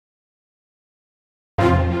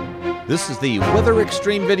This is the Weather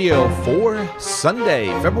Xtreme video for Sunday,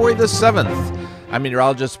 February the 7th. I'm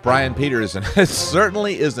meteorologist Brian Peters, and it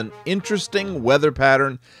certainly is an interesting weather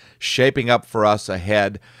pattern shaping up for us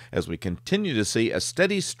ahead as we continue to see a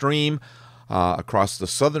steady stream across the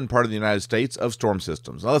southern part of the United States of storm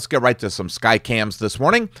systems. Now let's get right to some sky cams this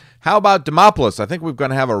morning. How about Demopolis? I think we're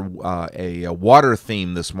going to have a water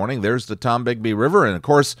theme this morning. There's the Tombigbee River, and of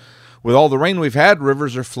course, with all the rain we've had,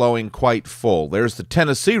 rivers are flowing quite full. There's the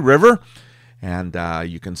Tennessee River, and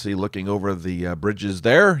you can see looking over the bridges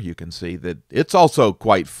there, you can see that it's also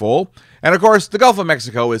quite full. And of course, the Gulf of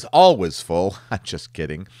Mexico is always full. Just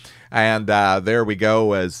kidding. And there we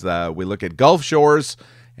go as we look at Gulf shores.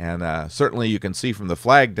 And certainly you can see from the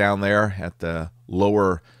flag down there at the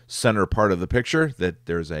lower center part of the picture that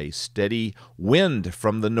there's a steady wind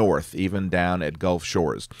from the north, even down at Gulf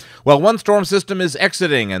shores. Well, one storm system is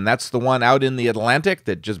exiting, and that's the one out in the Atlantic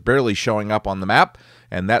that just barely showing up on the map.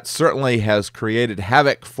 And that certainly has created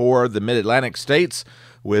havoc for the mid-Atlantic states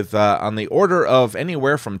with on the order of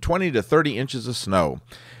anywhere from 20 to 30 inches of snow.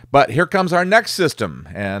 But here comes our next system,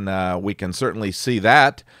 and we can certainly see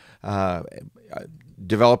that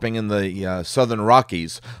developing in the southern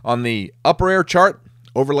Rockies. On the upper air chart,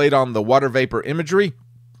 overlaid on the water vapor imagery,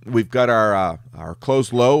 we've got our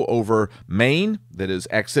closed low over Maine that is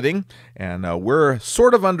exiting, and we're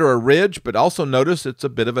sort of under a ridge, but also notice it's a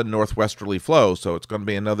bit of a northwesterly flow, so it's going to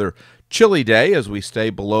be another chilly day as we stay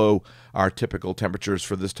below our typical temperatures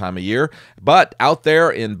for this time of year. But out there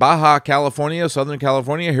in Baja California, Southern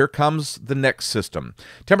California, here comes the next system.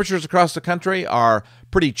 Temperatures across the country are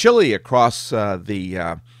pretty chilly across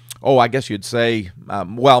I guess you'd say,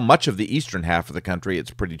 well, much of the eastern half of the country,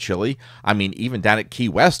 it's pretty chilly. I mean, even down at Key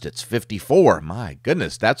West, it's 54. My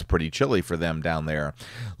goodness, that's pretty chilly for them down there.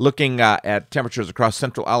 Looking at temperatures across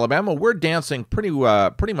central Alabama, we're dancing pretty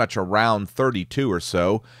much around 32 or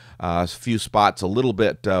so. A few spots a little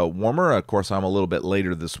bit warmer. Of course, I'm a little bit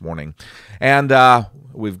later this morning. And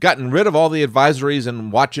we've gotten rid of all the advisories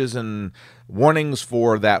and watches and warnings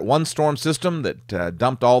for that one storm system that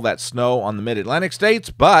dumped all that snow on the mid-Atlantic states,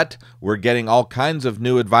 but we're getting all kinds of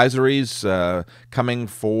new advisories coming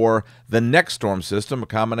for the next storm system, a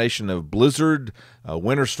combination of blizzard,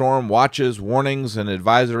 winter storm watches, warnings, and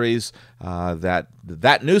advisories.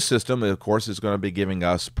 That new system, of course, is going to be giving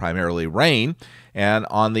us primarily rain, and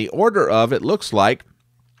on the order of, it looks like,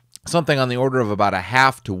 something on the order of about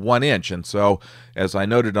 1/2 to 1 inch. And so, as I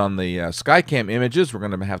noted on the Skycam images, we're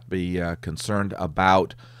going to have to be concerned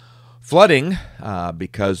about flooding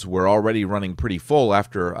because we're already running pretty full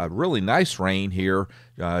after a really nice rain here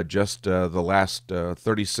just the last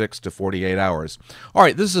 36 to 48 hours. All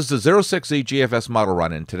right, this is the 06Z GFS model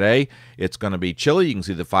run, and today it's going to be chilly. You can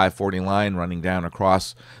see the 540 line running down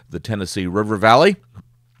across the Tennessee River Valley.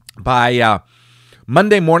 By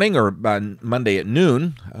Monday morning, or Monday at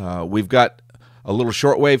noon, we've got a little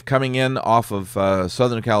shortwave coming in off of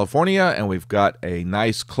Southern California, and we've got a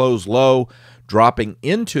nice closed low dropping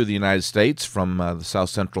into the United States from the south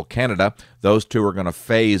central Canada. Those two are going to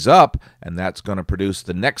phase up, and that's going to produce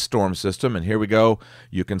the next storm system. And here we go.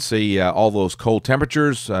 You can see all those cold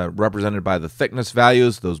temperatures represented by the thickness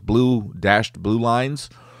values, those dashed blue lines,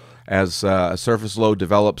 as a surface low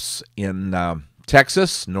develops in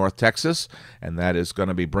Texas, North Texas, and that is going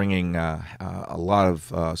to be bringing a lot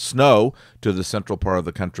of snow to the central part of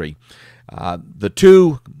the country. The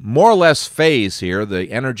two more or less phase here,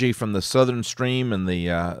 the energy from the southern stream and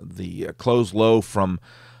the closed low from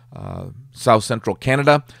south central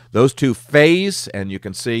Canada, those two phase, and you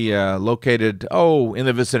can see located, in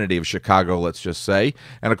the vicinity of Chicago, let's just say.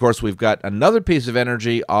 And of course, we've got another piece of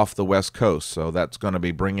energy off the west coast, so that's going to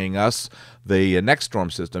be bringing us the next storm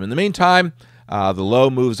system. In the meantime, the low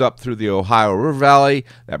moves up through the Ohio River Valley.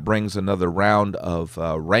 That brings another round of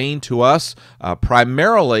rain to us,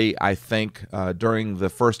 primarily, I think, during the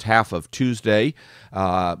first half of Tuesday,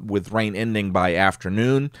 with rain ending by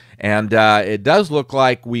afternoon. And it does look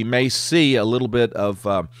like we may see a little bit of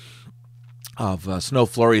snow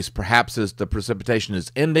flurries perhaps as the precipitation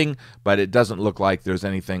is ending, but it doesn't look like there's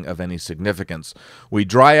anything of any significance. We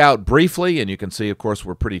dry out briefly, and you can see, of course,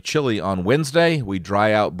 we're pretty chilly on Wednesday. We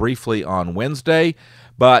dry out briefly on Wednesday,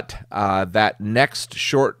 but that next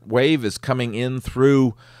short wave is coming in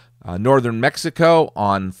through northern Mexico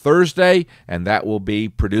on Thursday, and that will be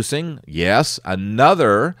producing, yes,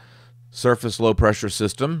 another surface low pressure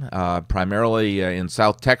system, primarily in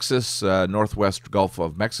South Texas, northwest Gulf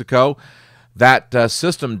of Mexico. That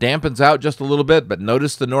system dampens out just a little bit, but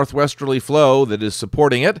notice the northwesterly flow that is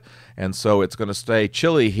supporting it, and so it's going to stay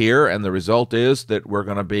chilly here, and the result is that we're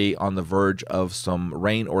going to be on the verge of some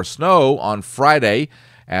rain or snow on Friday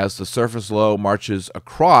as the surface low marches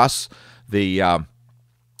across the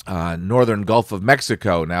northern Gulf of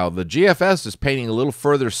Mexico. Now, the GFS is painting a little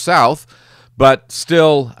further south, but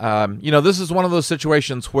still, this is one of those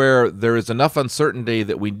situations where there is enough uncertainty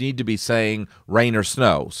that we need to be saying rain or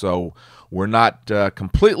snow. So we're not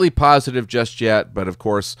completely positive just yet, but of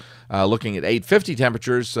course, looking at 850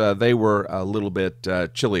 temperatures, they were a little bit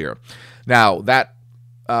chillier. Now, that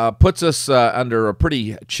puts us under a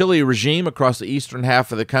pretty chilly regime across the eastern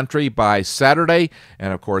half of the country by Saturday.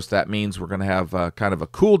 And, of course, that means we're going to have kind of a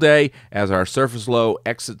cool day as our surface low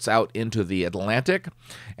exits out into the Atlantic.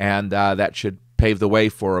 And that should pave the way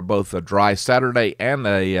for both a dry Saturday and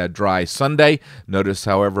a dry Sunday. Notice,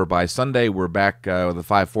 however, by Sunday, we're back with the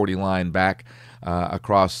 540 line back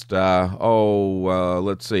across,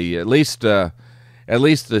 let's see, at least the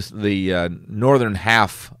northern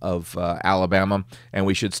half of Alabama, and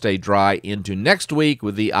we should stay dry into next week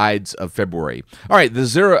with the Ides of February. All right,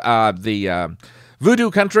 the Voodoo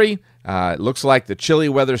country, it looks like the chilly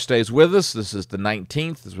weather stays with us. This is the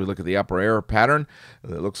 19th as we look at the upper air pattern.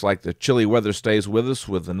 It looks like the chilly weather stays with us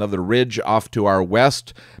with another ridge off to our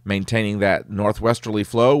west, maintaining that northwesterly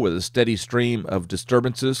flow with a steady stream of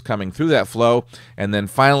disturbances coming through that flow. And then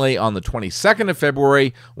finally on the 22nd of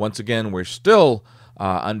February, once again, we're still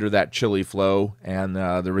under that chilly flow, and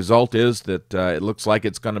the result is that it looks like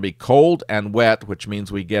it's going to be cold and wet, which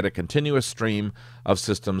means we get a continuous stream of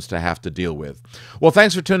systems to have to deal with. Well,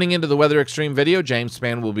 thanks for tuning into the Weather Xtreme video. James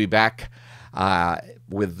Spann will be back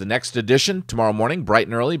with the next edition tomorrow morning, bright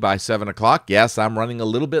and early by 7 o'clock. Yes, I'm running a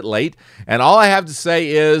little bit late, and all I have to say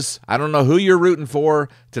is I don't know who you're rooting for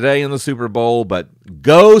today in the Super Bowl, but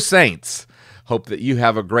go Saints! Hope that you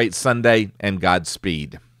have a great Sunday, and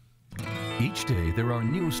Godspeed. Each day there are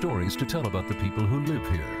new stories to tell about the people who live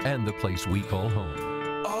here and the place we call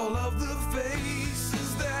home. All of the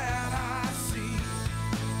faces that I see,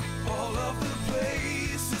 all of the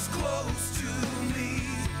places close to me,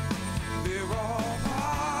 they're all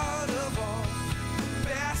part of all the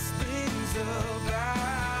best things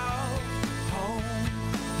about home.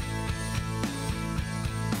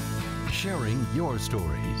 Sharing your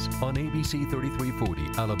stories on ABC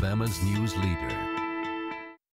 3340, Alabama's news leader.